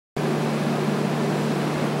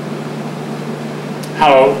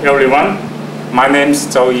Hello everyone, my name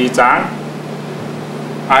is Joey Zhang.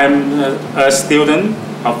 I'm a student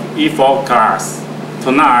of E4 class.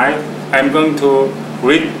 Tonight I'm going to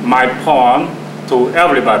read my poem to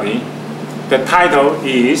everybody. The title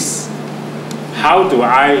is How Do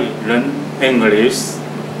I Learn English?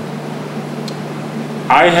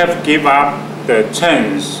 I have given up the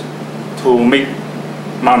chance to make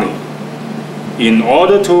money in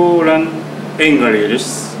order to learn English,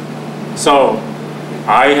 so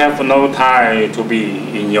I have no time to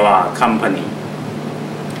be in your company.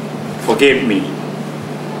 Forgive me.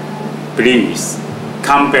 Please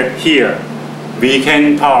come back here. We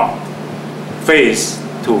can talk face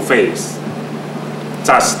to face.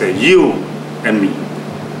 Just you and me.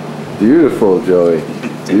 Beautiful, Joey.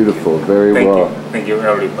 Beautiful. Very well. Thank you,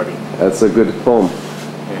 everybody. That's a good poem.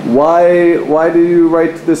 Yeah. Why did you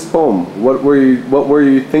write this poem? What were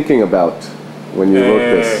you thinking about when you wrote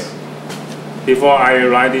this? Before I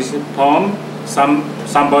write this poem,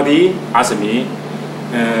 somebody asked me,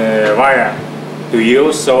 why do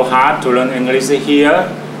you so hard to learn English here?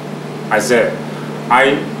 I said,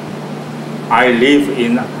 I live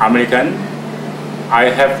in American.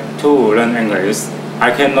 I have to learn English.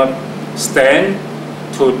 I cannot stand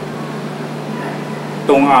to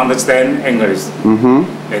don't understand English in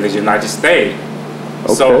the United States.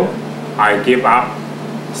 Okay. So I give up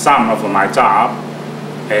some of my job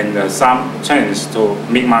and some chance to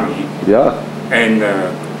make money. Yeah. And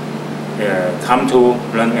come to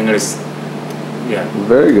learn English. Yeah.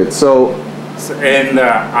 Very good. So and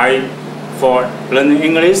for learning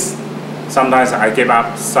English, sometimes I give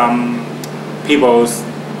up some people's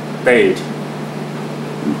date.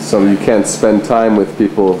 So you can't spend time with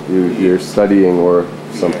people you're studying or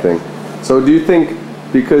something. Yeah. So do you think,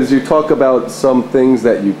 because you talk about some things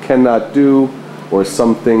that you cannot do or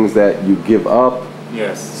some things that you give up?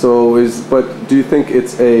 Yes. So but do you think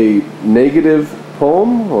it's a negative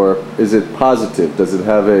poem or is it positive? Does it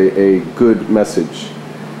have a good message,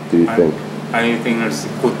 do you think? I think it's a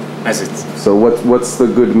good message. So what's the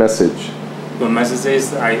good message? Good message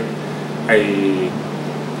is I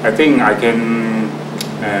think I can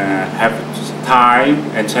have time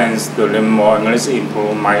and chance to learn more English,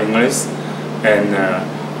 improve my English, and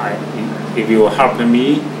if you help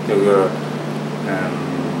me to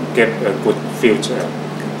get a good future.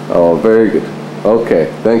 Oh, very good.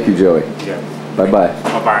 Okay, thank you, Joey. Yeah. Bye-bye.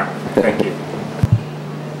 Bye-bye. Thank you.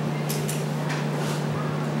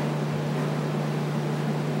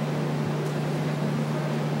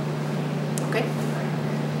 Okay.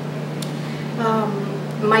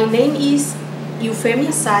 My name is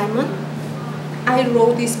Eufemia Simon. I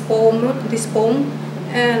wrote this poem,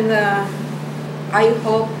 and I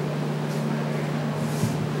hope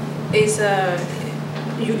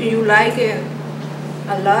you like it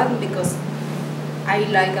a lot, because I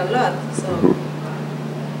like a lot. So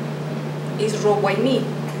it's wrote by me.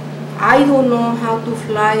 I don't know how to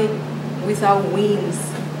fly without wings.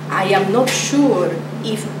 I am not sure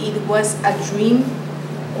if it was a dream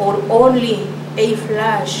or only a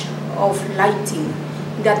flash of lightning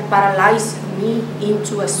that paralyzed me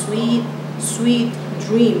into a sweet, sweet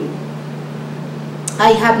dream.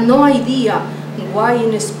 I have no idea why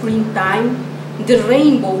in springtime the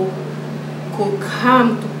rainbow could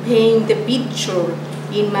come to paint the picture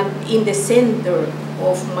in the center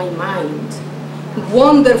of my mind.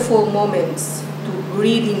 Wonderful moments to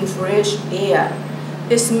breathe in fresh air,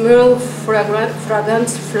 smell fragrant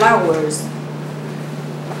flowers,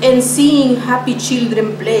 and seeing happy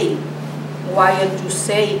children play while you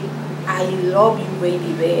say, I love you,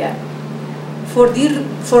 baby bear. For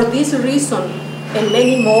this reason and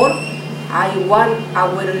many more, I want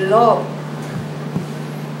our love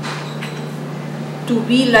to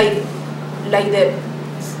be like the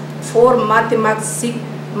four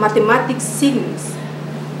mathematics signs.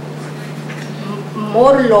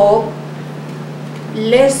 More love,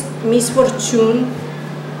 less misfortune,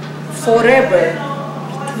 forever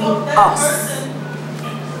between us.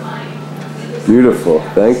 Beautiful.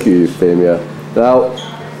 Thank you, Eufemia. Now,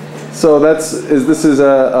 so this is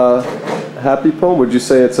a happy poem? Would you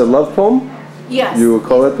say it's a love poem? Yes. You would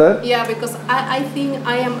call it that? Yeah, because I think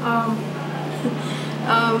I am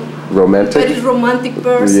romantic? very romantic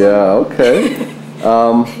person. Yeah, okay.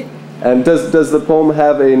 And does the poem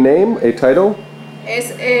have a name, a title?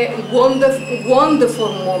 It's a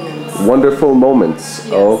wonderful moments. Wonderful Moments.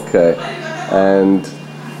 Yes. Okay. And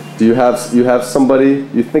do you have somebody,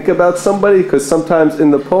 you think about somebody? Because sometimes in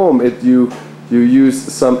the poem you use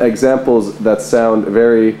some examples that sound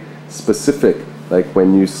very specific Like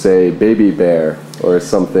when you say baby bear or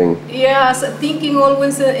something. Yes, thinking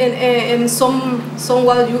always in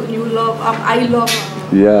someone you love. I love.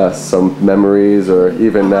 Yeah, some memories or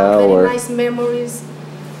even now. Very Or nice memories,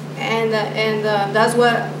 and that's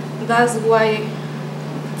why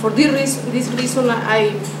for this reason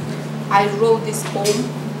I wrote this poem,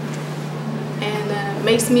 and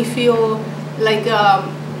makes me feel like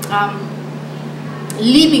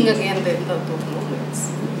living again those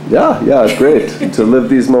moments. yeah, it's great to live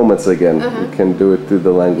these moments again. You can do it through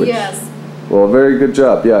the language. Yes. Well, very good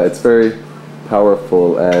job. Yeah, it's very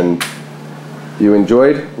powerful. And you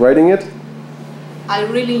enjoyed writing it? I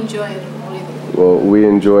really enjoyed reading. Well, we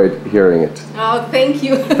enjoyed hearing it. Oh, thank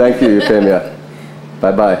you. Thank you, Eufemia.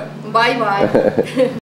 Bye-bye. Bye-bye.